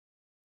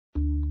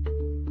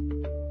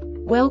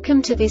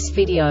Welcome to this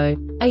video.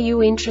 Are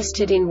you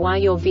interested in why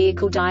your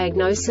vehicle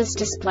diagnosis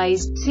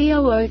displays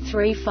S.r.o.the?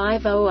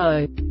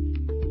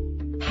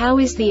 How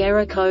is the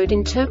error code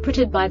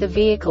interpreted by the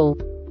vehicle?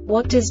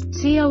 What does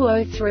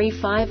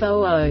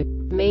S.r.o.the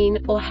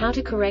mean, or how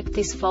to correct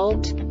this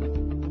fault?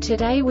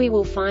 Today we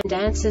will find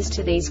answers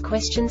to these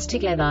questions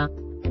together.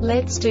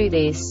 Let's do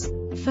this.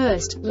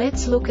 First,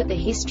 let's look at the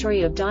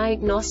history of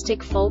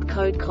diagnostic fault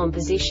code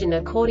composition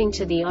according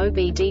to the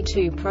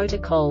OBD2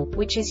 protocol,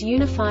 which is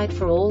unified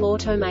for all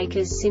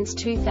automakers since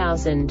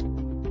 2000.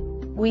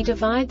 We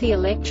divide the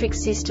electric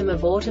system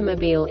of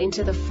automobile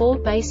into the four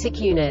basic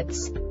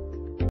units: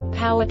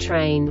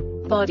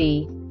 powertrain,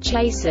 body,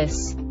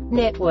 chassis,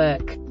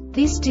 network.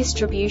 This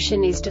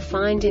distribution is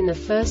defined in the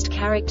first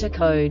character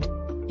code.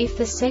 If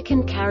the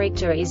second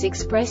character is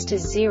expressed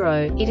as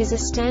 0, it is a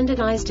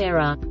standardized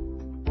error.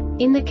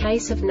 In the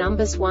case of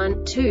numbers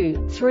 1,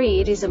 2, 3,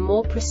 it is a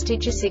more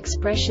prestigious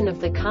expression of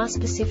the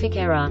car-specific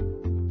error.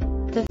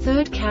 The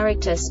third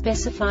character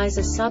specifies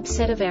a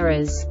subset of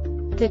errors.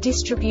 The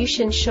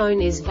distribution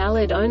shown is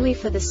valid only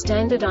for the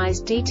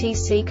standardized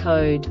DTC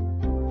code.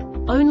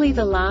 Only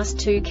the last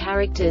two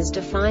characters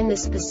define the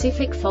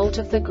specific fault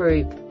of the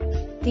group.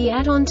 The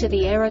add-on to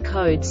the error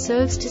code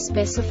serves to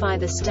specify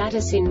the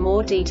status in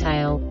more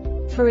detail.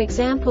 For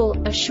example,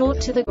 a short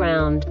to the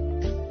ground.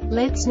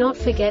 Let's not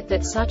forget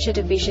that such a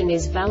division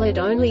is valid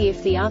only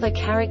if the other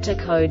character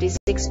code is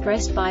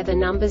expressed by the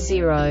number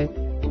 0.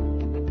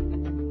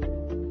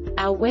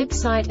 Our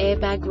website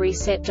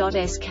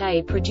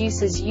airbagreset.sk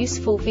produces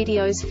useful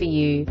videos for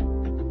you.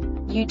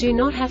 You do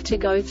not have to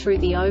go through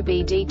the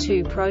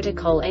OBD2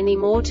 protocol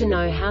anymore to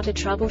know how to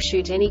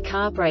troubleshoot any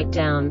car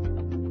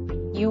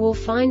breakdown. You will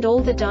find all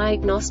the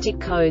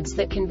diagnostic codes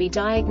that can be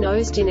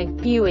diagnosed in a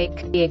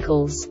Buick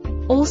vehicles.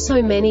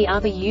 Also many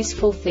other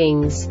useful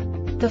things.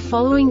 The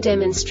following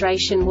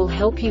demonstration will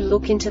help you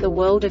look into the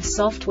world of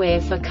software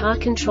for car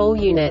control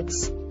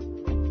units.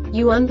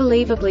 You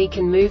unbelievably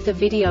can move the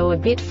video a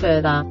bit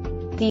further.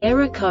 The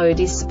error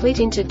code is split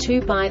into 2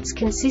 bytes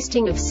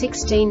consisting of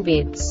 16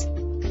 bits.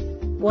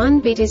 1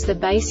 bit is the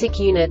basic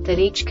unit that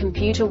each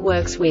computer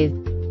works with.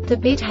 The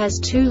bit has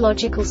 2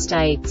 logical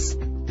states: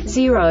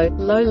 0,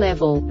 low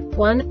level,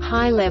 1,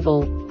 high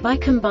level. By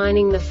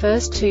combining the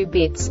first 2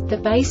 bits, the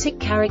basic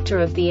character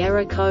of the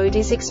error code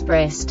is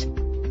expressed.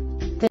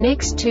 The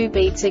next 2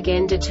 beats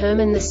again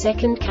determine the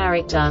second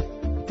character.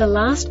 The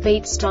last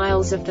beat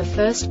styles of the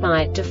first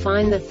byte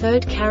define the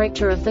third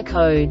character of the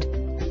code.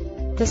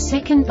 The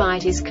second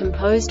byte is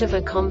composed of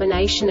a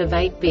combination of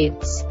 8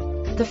 bits.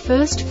 The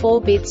first 4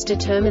 bits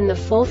determine the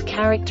fourth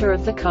character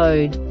of the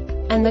code.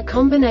 And the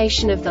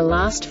combination of the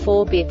last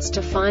 4 bits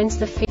defines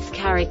the fifth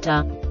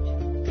character.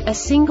 A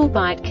single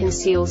byte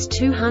conceals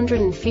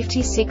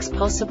 256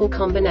 possible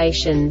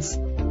combinations.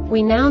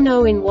 We now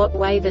know in what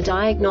way the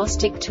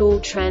diagnostic tool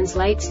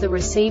translates the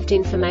received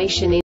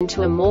information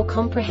into a more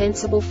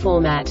comprehensible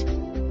format.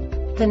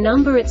 The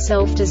number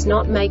itself does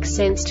not make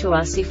sense to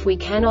us if we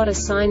cannot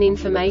assign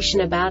information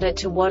about it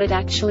to what it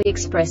actually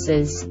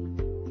expresses.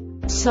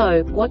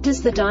 So, what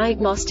does the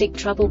Diagnostic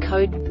Trouble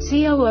Code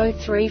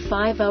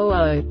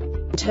S.r.o.the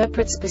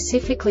interpret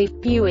specifically for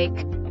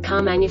Buick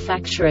car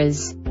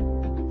manufacturers?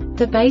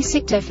 The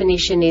basic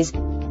definition is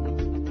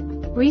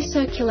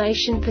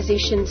recirculation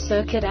position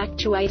circuit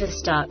actuator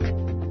stuck.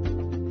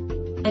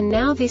 And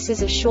now this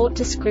is a short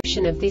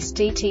description of this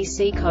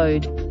DTC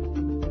code.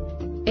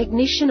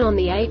 Ignition on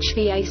the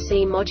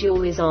HVAC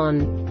module is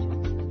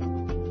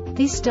on.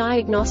 This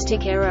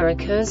diagnostic error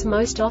occurs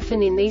most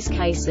often in these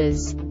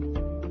cases.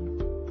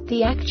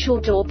 The actual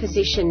door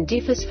position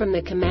differs from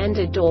the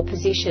commanded door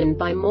position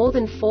by more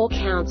than 4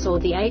 counts, or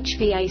the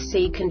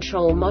HVAC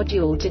control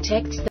module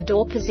detects the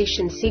door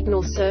position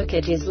signal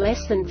circuit is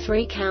less than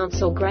 3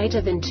 counts or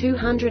greater than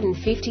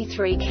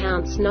 253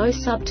 counts. No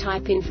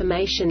subtype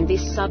information.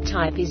 This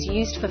subtype is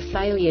used for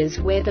failures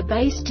where the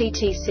base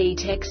DTC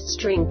text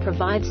string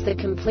provides the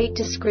complete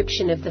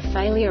description of the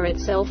failure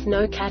itself.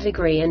 No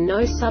category and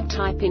no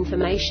subtype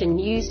information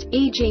used,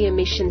 e.g.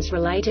 emissions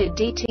related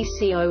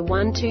DTC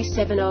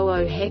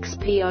 012700 hex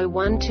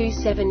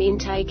P0127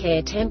 intake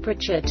air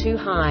temperature too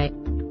high.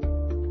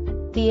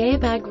 The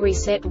Airbag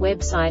Reset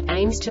website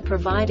aims to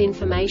provide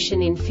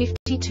information in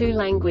 52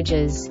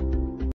 languages.